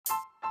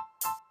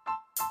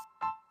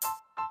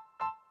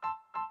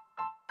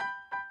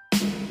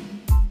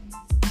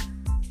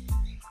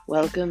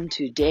Welcome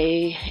to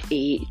day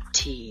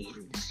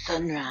 18,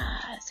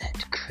 sunrise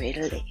at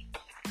Crater Lake.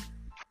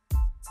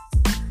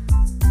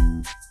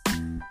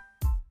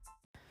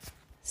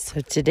 So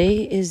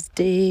today is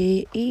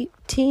day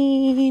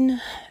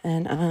 18,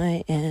 and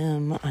I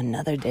am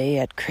another day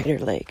at Crater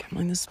Lake. I'm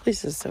like, this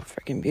place is so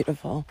freaking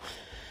beautiful.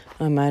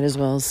 I might as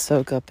well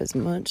soak up as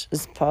much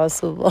as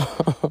possible.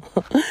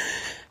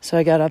 So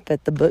I got up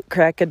at the butt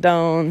crack of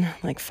dawn,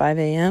 like 5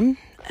 a.m.,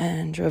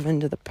 and drove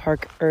into the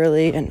park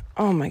early, and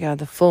oh my god,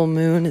 the full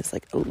moon is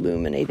like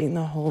illuminating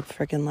the whole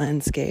freaking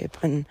landscape.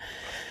 And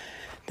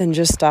then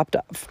just stopped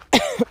off.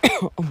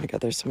 Oh my god,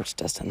 there's so much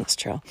dust on this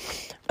trail.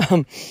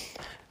 So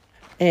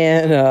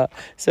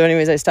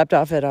anyways, I stopped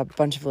off at a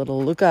bunch of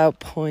little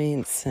lookout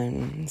points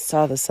and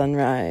saw the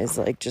sunrise,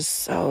 like, just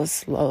so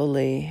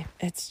slowly.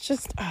 It's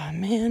just, oh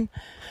man,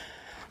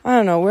 I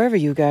don't know, wherever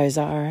you guys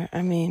are.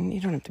 I mean, you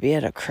don't have to be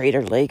at a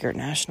Crater Lake or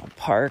National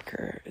Park,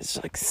 or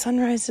it's like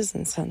sunrises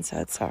and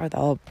sunsets are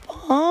the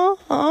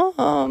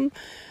bomb.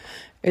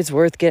 It's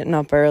worth getting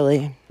up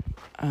early.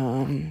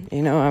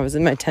 I was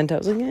in my tent. I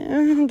was like, do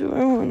I want to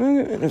go?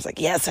 And I was like,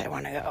 yes, I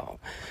want to go.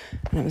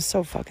 And I was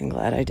so fucking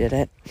glad I did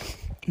it.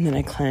 And then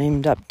I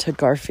climbed up to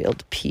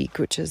Garfield Peak,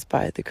 which is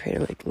by the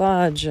Crater Lake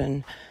Lodge,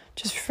 and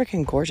just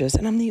freaking gorgeous.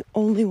 And I'm the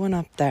only one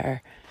up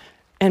there.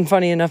 And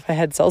funny enough, I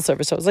had cell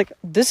service. So I was like,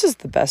 this is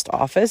the best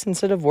office.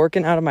 Instead of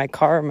working out of my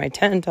car or my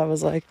tent, I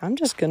was like, I'm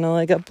just going to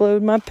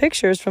upload my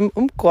pictures from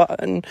Umpqua,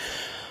 and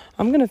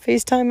I'm going to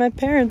FaceTime my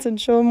parents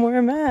and show them where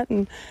I'm at.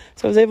 And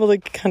so I was able to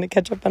kind of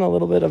catch up on a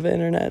little bit of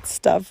internet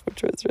stuff,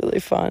 which was really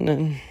fun.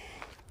 And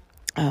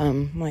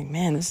I'm like,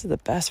 man, this is the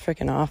best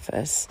freaking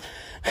office.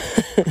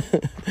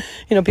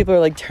 People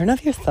are like, turn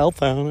off your cell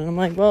phone. And I'm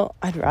like, well,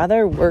 I'd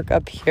rather work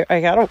up here.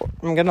 I'm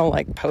going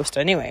to post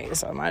anyway,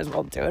 so I might as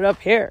well do it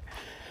up here.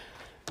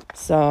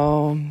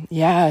 So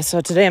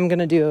today I'm going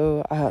to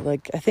do, I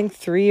think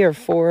 3 or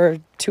 4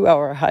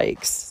 2-hour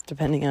hikes,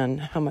 depending on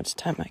how much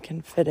time I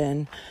can fit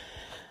in.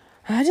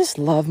 I just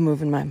love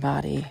moving my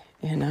body,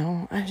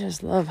 I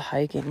just love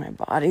hiking. My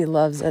body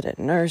loves it. It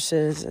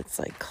nourishes. It's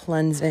like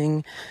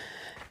cleansing.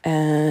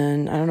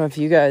 And I don't know if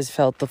you guys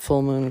felt the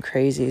full moon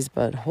crazies,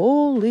 but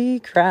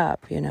holy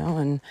crap,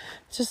 and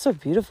it's just so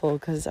beautiful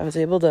because I was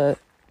able to,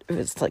 it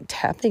was like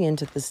tapping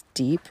into this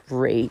deep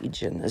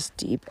rage and this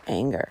deep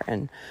anger,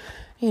 and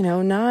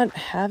not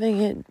having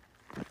it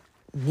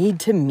need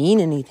to mean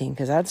anything,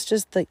 because that's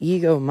just the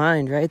ego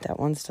mind, right? That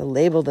wants to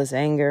label this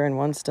anger and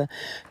wants to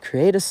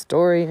create a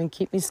story and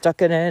keep me stuck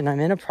in it. And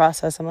I'm in a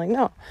process. I'm like,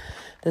 no,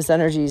 this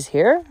energy's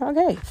here.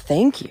 Okay,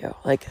 thank you.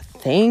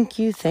 Thank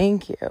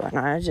you. And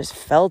I just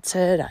felt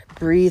it. I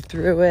breathed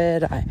through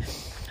it. I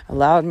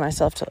allowed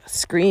myself to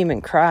scream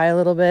and cry a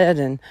little bit.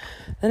 And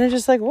then it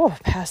just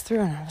passed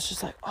through. And I was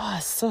just like, oh,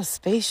 it's so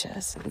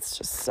spacious. And it's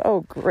just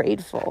so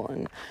grateful.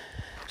 And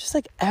just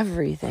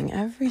everything,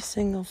 every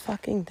single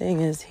fucking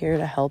thing is here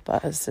to help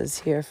us, is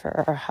here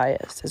for our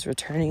highest, is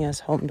returning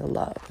us home to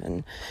love.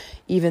 And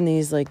even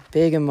these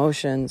big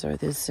emotions, or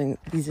these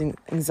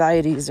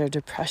anxieties or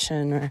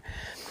depression or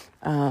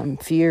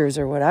fears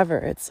or whatever,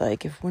 it's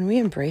when we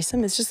embrace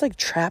them, it's just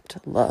trapped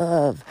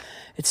love.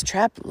 It's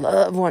trapped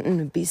love wanting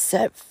to be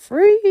set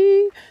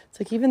free.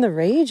 It's even the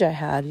rage I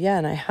had. Yeah,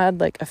 and I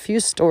had a few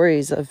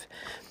stories of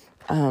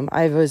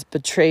I was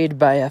betrayed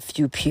by a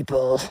few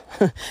people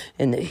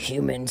in the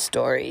human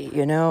story,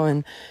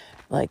 and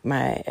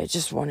I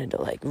just wanted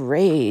to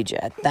rage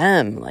at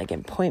them,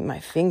 and point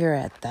my finger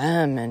at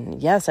them. And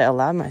yes, I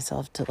allowed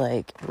myself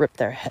to rip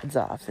their heads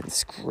off and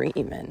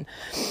scream and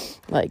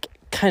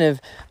kind of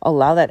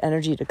allow that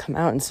energy to come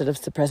out instead of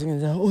suppressing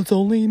it. Oh, it's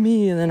only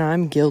me. And then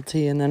I'm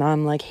guilty. And then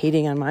I'm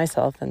hating on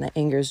myself, and the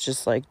anger's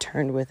just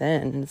turned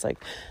within. And it's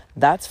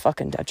that's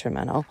fucking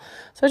detrimental.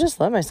 So I just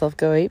let myself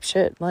go ape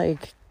shit,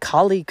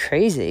 Kali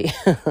crazy.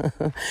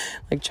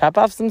 Chop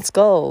off some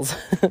skulls,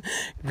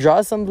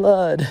 draw some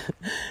blood.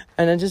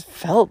 And it just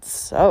felt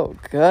so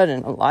good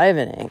and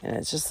enlivening. And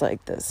it's just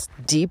this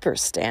deeper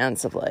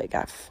stance of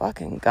I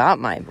fucking got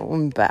my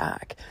own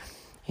back.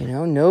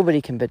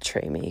 Nobody can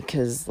betray me,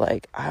 because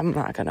I'm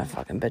not gonna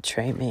fucking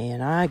betray me.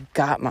 And I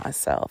got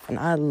myself, and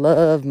I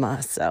love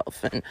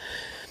myself. And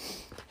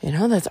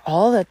that's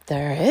all that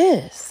there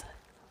is.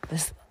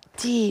 This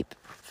deep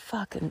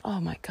fucking,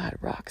 oh my god,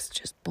 rocks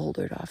just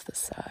bouldered off the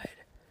side.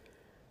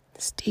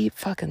 This deep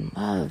fucking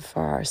love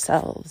for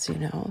ourselves,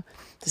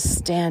 this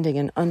standing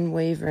and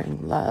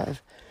unwavering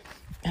love.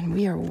 And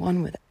we are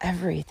one with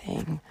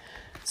everything.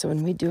 So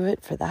when we do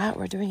it for that,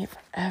 we're doing it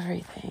for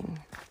everything.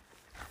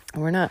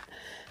 And we're not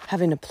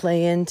having to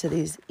play into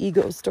these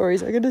ego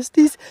stories.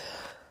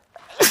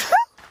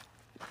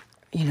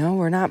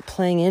 We're not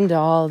playing into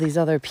all these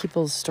other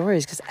people's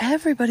stories, because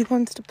everybody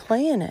wants to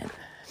play in it.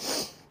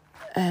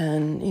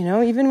 And,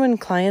 even when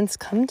clients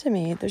come to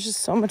me, there's just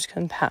so much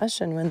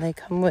compassion when they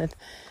come with,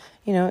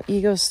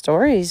 ego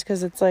stories,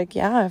 because it's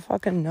yeah, I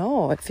fucking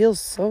know. It feels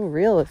so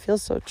real. It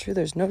feels so true.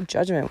 There's no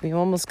judgment. We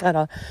almost got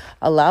to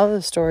allow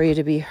the story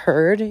to be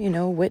heard,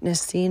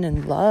 witnessed, seen,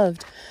 and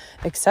loved.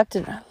 accept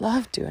it. And I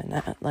love doing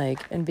that.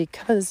 Like, and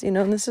because,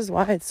 and this is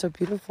why it's so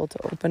beautiful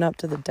to open up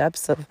to the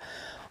depths of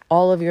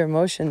all of your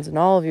emotions and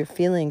all of your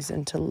feelings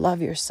and to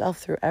love yourself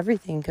through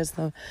everything. Because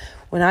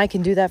when I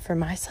can do that for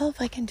myself,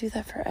 I can do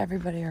that for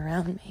everybody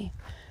around me.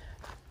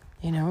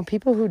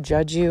 People who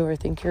judge you or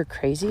think you're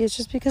crazy, it's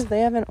just because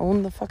they haven't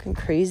owned the fucking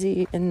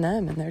crazy in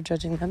them and they're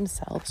judging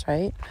themselves,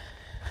 right?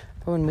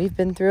 But when we've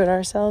been through it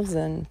ourselves,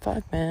 then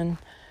fuck, man,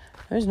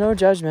 there's no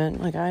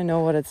judgment. Like, I know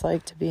what it's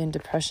like to be in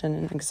depression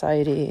and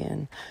anxiety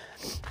and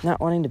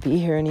not wanting to be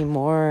here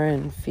anymore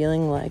and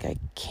feeling like I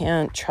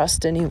can't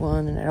trust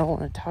anyone and I don't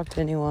want to talk to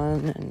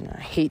anyone and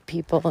I hate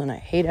people and I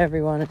hate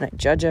everyone and I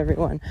judge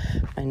everyone.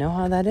 I know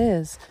how that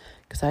is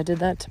because I did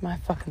that to my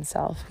fucking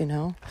self,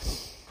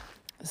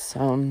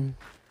 So,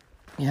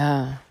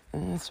 yeah,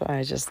 and that's why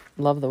I just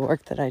love the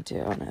work that I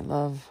do, and I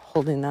love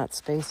holding that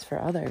space for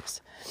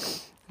others.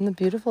 And the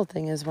beautiful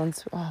thing is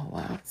it's so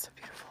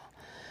beautiful.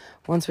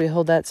 Once we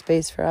hold that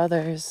space for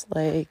others,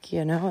 like,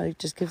 it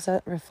just gives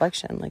that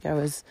reflection. Like, I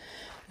was,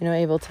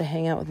 able to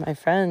hang out with my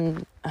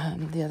friend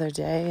the other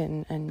day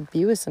and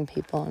be with some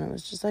people, and it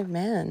was just like,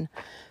 man,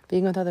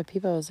 being with other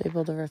people, I was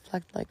able to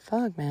reflect, like,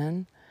 fuck,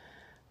 man,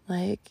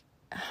 like,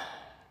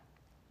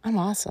 I'm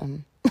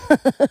awesome.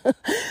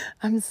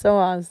 I'm so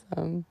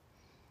awesome,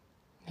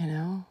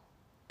 and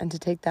to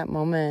take that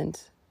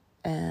moment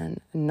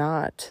and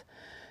not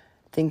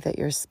think that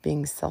you're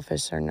being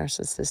selfish or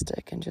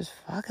narcissistic and just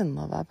fucking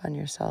love up on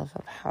yourself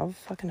of how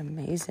fucking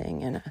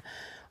amazing and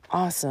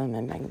awesome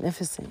and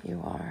magnificent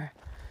you are.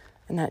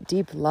 And that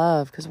deep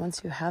love, because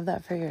once you have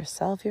that for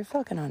yourself, you're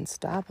fucking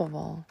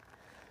unstoppable.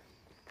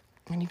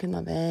 And you can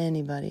love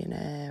anybody and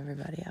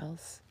everybody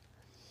else.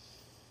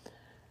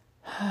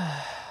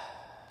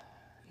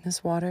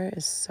 This water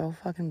is so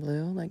fucking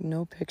blue, like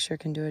no picture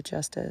can do it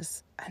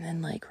justice. And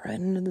then like right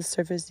under the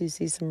surface, you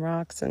see some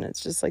rocks and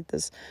it's just like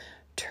this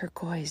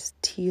turquoise,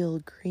 teal,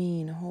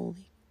 green.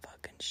 Holy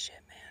fucking shit,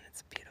 man.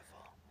 It's beautiful.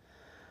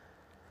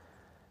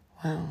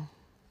 Wow.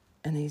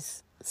 And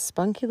these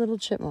spunky little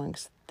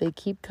chipmunks, they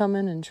keep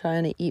coming and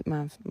trying to eat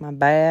my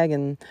bag.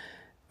 And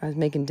I was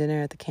making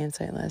dinner at the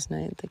campsite last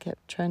night. They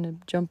kept trying to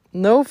jump.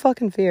 No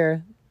fucking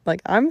fear.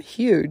 Like, I'm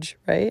huge,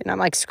 right? And I'm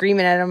like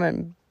screaming at them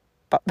and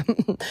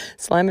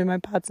slamming my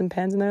pots and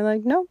pans, and they're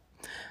like, no,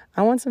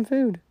 I want some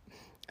food.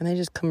 And they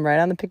just come right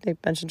on the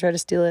picnic bench and try to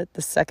steal it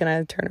the second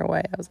I turn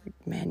away. I was like,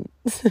 man,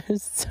 they're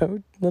so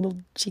little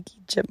cheeky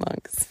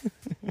chipmunks.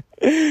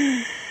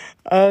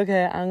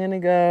 Okay, I'm gonna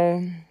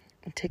go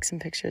take some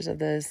pictures of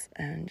this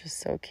and just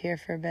soak here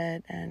for a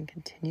bit and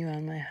continue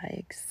on my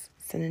hikes.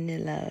 Sending you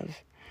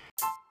love.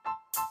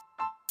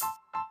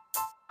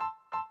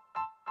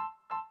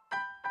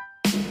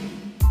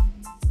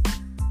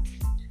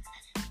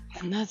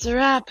 And that's a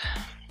wrap.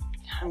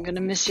 I'm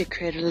gonna miss you,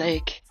 Crater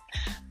Lake.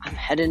 I'm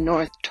heading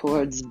north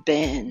towards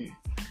Ben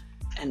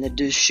and the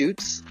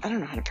Deschutes. I don't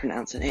know how to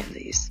pronounce any of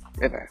these.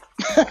 River.